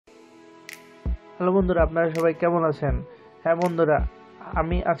Hello বন্ধুরা, আপনারা সবাই কেমন আছেন? হ্যাঁ বন্ধুরা,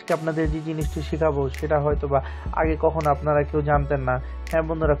 আমি আজকে আপনাদের যে জিনিসটি শেখাবো সেটা হয়তো বা আগে কখনো আপনারা কেউ জানতেন না। হ্যাঁ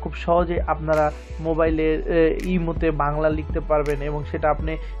বন্ধুরা, খুব সহজে আপনারা মোবাইলের ইমোতে বাংলা লিখতে পারবেন এবং সেটা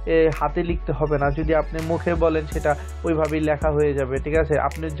আপনি হাতে লিখতে হবে না। যদি আপনি মুখে বলেন সেটা ওইভাবেই লেখা হয়ে যাবে, ঠিক আছে?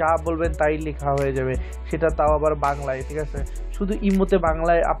 আপনি যা বলবেন তাই লেখা হয়ে যাবে, সেটা তাও আবার বাংলায়, ঠিক আছে? শুধু ইমোতে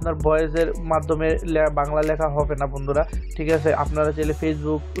বাংলায় আপনার ভয়েসের মাধ্যমে বাংলা লেখা হবে না বন্ধুরা, ঠিক আছে? আপনারা চাইলে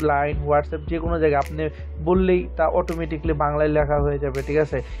ফেসবুক, লাইন, হোয়াটসঅ্যাপ যে কোনো জায়গায় আপনি বললেই তা অটোমেটিকলি বাংলায় লেখা হয়ে যাবে, ঠিক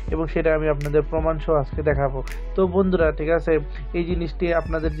আছে? এবং সেটা আমি আপনাদের প্রমাণ সহ আজকে দেখাবো। তো বন্ধুরা, ঠিক আছে, এই জিনিসটি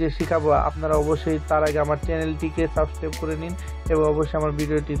আপনাদের যে শেখাবো আপনারা অবশ্যই তার আগে আমার চ্যানেলটিকে সাবস্ক্রাইব করে নিন এবং অবশ্যই আমার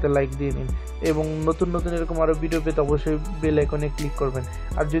ভিডিওটিতে লাইক দিয়ে নিন এবং নতুন নতুন এরকম আরও ভিডিও পেতে অবশ্যই বেল আইকনে ক্লিক করবেন।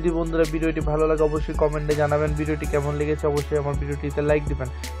 আর যদি বন্ধুরা ভিডিওটি ভালো লাগে অবশ্যই কমেন্টে জানাবেন ভিডিওটি কেমন লেগেছে, অবশ্যই আমার ভিডিওটিতে লাইক দিবেন।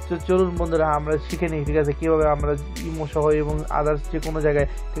 তো চলুন বন্ধুরা, আমরা শিখে নিই, ঠিক আছে, কীভাবে আমরা ইমো সহ এবং আদার্স যে কোনো জায়গায়,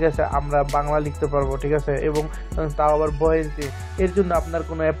 ঠিক আছে, আমরা বাংলা লিখতে পারবো, ঠিক আছে, এবং তাও আবার ভয়েস দিয়ে। এর জন্য আপনার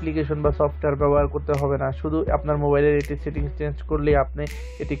কোনো অ্যাপ্লিকেশন বা সফটওয়্যার ব্যবহার করতে হবে না, শুধু আপনার মোবাইলের এটি সেটিংস চেঞ্জ করলেই আপনি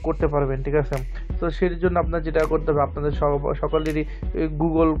এটি করতে পারবেন, ঠিক আছে? তো সেই জন্য আপনার যেটা করতে হবে, আপনাদের সকলেরই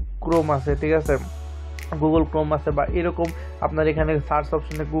গুগল ক্রোম আছে, ঠিক আছে? গুগল ক্রোম আছে বা এরকম আপনার এখানে সার্চ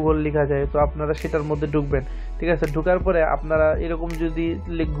অপশনে গুগল লেখা যায়, তো আপনারা সেটার মধ্যে ঢুকবেন, ঠিক আছে? ঢোকার পরে আপনারা এরকম যদি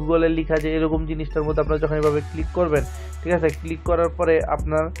গুগলে লেখা যায় এরকম জিনিসটার মধ্যে আপনারা যখন এভাবে ক্লিক করবেন, ঠিক আছে, ক্লিক করার পরে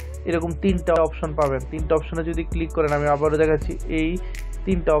আপনার এরকম তিনটা অপশন পাবেন। তিনটা অপশনে যদি ক্লিক করেন, আমি আবারও দেখাচ্ছি, এই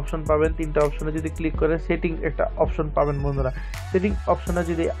তিনটা অপশন পাবেন। তিনটা অপশনে যদি ক্লিক করেন সেটিং একটা অপশন পাবেন বন্ধুরা। সেটিং অপশনে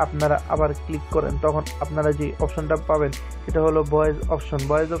যদি আপনারা আবার ক্লিক করেন তখন আপনারা যে অপশনটা পাবেন সেটা হলো ভয়েস অপশন।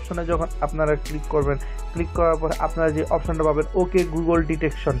 ভয়েস অপশনে যখন আপনারা ক্লিক করবেন, ক্লিক করার পর আপনারা যে অপশনটা পাবেন okay Google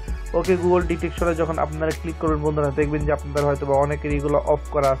detection. Okay Google ডিটেকশনে যখন আপনারা ক্লিক করবেন বন্ধুরা, দেখবেন যে আপনাদের হয়তো বা অনেকের এগুলো অফ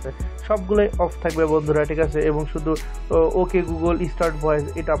করা আছে, সবগুলোই অফ থাকবে বন্ধুরা, ঠিক আছে? এবং শুধু ওকে গুগল স্টার্ট ভয়েস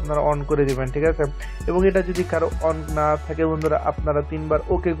এটা আপনারা অন করে দিবেন, ঠিক আছে? এবং এটা যদি কারো অন না থাকে বন্ধুরা, আপনারা তিনবার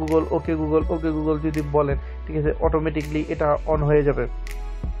okay Google okay Google okay Google যদি বলেন, ঠিক আছে, অটোমেটিকলি এটা অন হয়ে যাবে।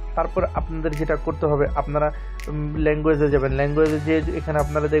 তারপর আপনাদের যেটা করতে হবে, আপনারা ল্যাঙ্গুয়েজে যাবেন। ল্যাঙ্গুয়েজে যে এখানে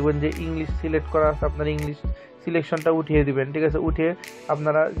আপনারা দেখবেন যে ইংলিশ সিলেক্ট করা আছে, আপনারা ইংলিশ সিলেকশনটা উঠিয়ে দিবেন, ঠিক আছে? উঠিয়ে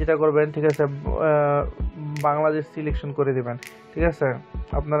আপনারা যেটা করবেন, ঠিক আছে, বাংলাদেশ সিলেকশন করে দিবেন, ঠিক আছে?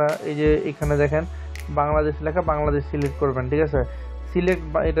 আপনারা এই যে এখানে দেখেন বাংলাদেশ লেখা, বাংলাদেশ সিলেক্ট করবেন, ঠিক আছে? সিলেক্ট,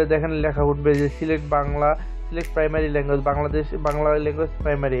 এটা দেখেন লেখা উঠবে যে select Bangla, select primary language, Bangladesh Bangla language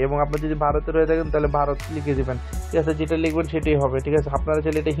primary. এবং আপনি যদি ভারতের হয়ে থাকেন তাহলে ভারত লিখে দেবেন, ঠিক আছে? যেটা লিখবেন সেটাই হবে, ঠিক আছে? আপনারা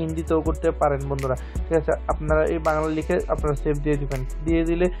চাইলে এটা হিন্দিতেও করতে পারেন বন্ধুরা, ঠিক আছে? আপনারা এই বাংলা লিখে আপনারা সেভ দিয়ে দিবেন। দিয়ে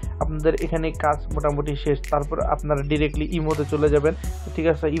দিলে আপনাদের এখানে কাজ মোটামুটি শেষ। তারপর আপনারা ডিরেক্টলি ইমোতে চলে যাবেন, ঠিক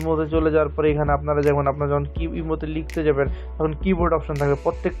আছে? ইমোতে চলে যাওয়ার পরে এখানে আপনারা যেমন আপনারা যখন ইমোতে লিখতে যাবেন তখন কিবোর্ড অপশন থাকবে।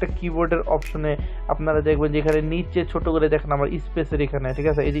 প্রত্যেকটা কিবোর্ডের অপশনে আপনারা দেখবেন যে এখানে নিচে ছোট করে দেখেন আমার স্পেসের এখানে, ঠিক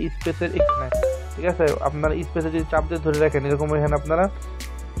আছে? এই যে স্পেসের এখানে, ঠিক আছে, আপনারা স্পেসে যদি চাপ দিয়ে ধরে রাখেন এরকম এখানে আপনারা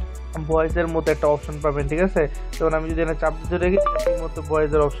ভয়েসের মতো একটা অপশন পাবেন, ঠিক আছে? তখন আমি যদি এখানে চাপ দিয়ে ধরে রাখি ঠিক মতো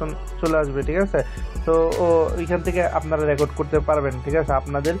ভয়েসের অপশন চলে আসবে, ঠিক আছে? তো এখান থেকে আপনারা রেকর্ড করতে পারবেন, ঠিক আছে?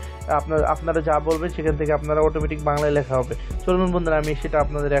 আপনারা যা বলবেন সেখান থেকে আপনারা অটোমেটিক বাংলায় লেখা হবে। চলুন বন্ধুরা, আমি সেটা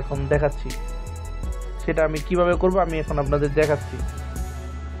আপনাদের এখন দেখাচ্ছি। সেটা আমি কিভাবে করব আমি এখন আপনাদের দেখাচ্ছি।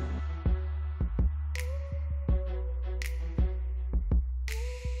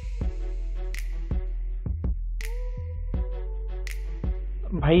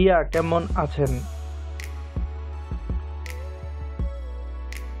 ভাইয়া কেমন আছেন?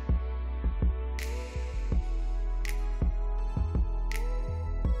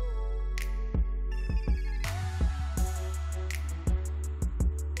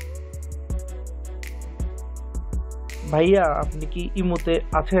 ভাইয়া আপনি কি ইমোতে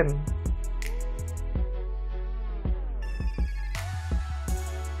আছেন?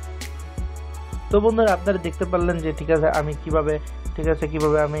 তো বন্ধুরা, আপনারা দেখতে পারলেন যে ঠিক আছে আমি কিভাবে, ঠিক আছে,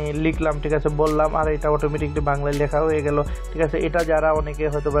 কিভাবে আমি লিখলাম, ঠিক আছে, বললাম, আর এটা অটোমেটিকলি বাংলায় লেখা হয়ে গেল, ঠিক আছে? এটা যারা অনেকে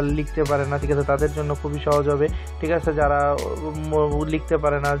হয়তো বা লিখতে পারে না, ঠিক আছে, তাদের জন্য খুবই সহজ হবে, ঠিক আছে? যারা লিখতে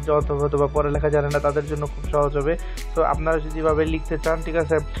পারে না, হয়তো বা পড়ালেখা জানে না, তাদের জন্য খুব সহজ হবে। তো আপনারা যদি এভাবে লিখতে চান, ঠিক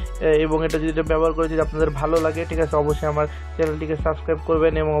আছে, এবং এটা যদি ব্যবহার করে যদি আপনাদের ভালো লাগে, ঠিক আছে, অবশ্যই আমার চ্যানেলটিকে সাবস্ক্রাইব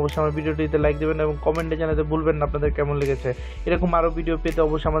করবেন এবং অবশ্যই আমার ভিডিওটিতে লাইক দেবেন এবং কমেন্টে জানাতে ভুলবেন না আপনাদের কেমন লেগেছে। এরকম আরও ভিডিও পেতে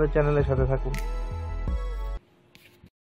অবশ্যই আমাদের চ্যানেলের সাথে থাকুন।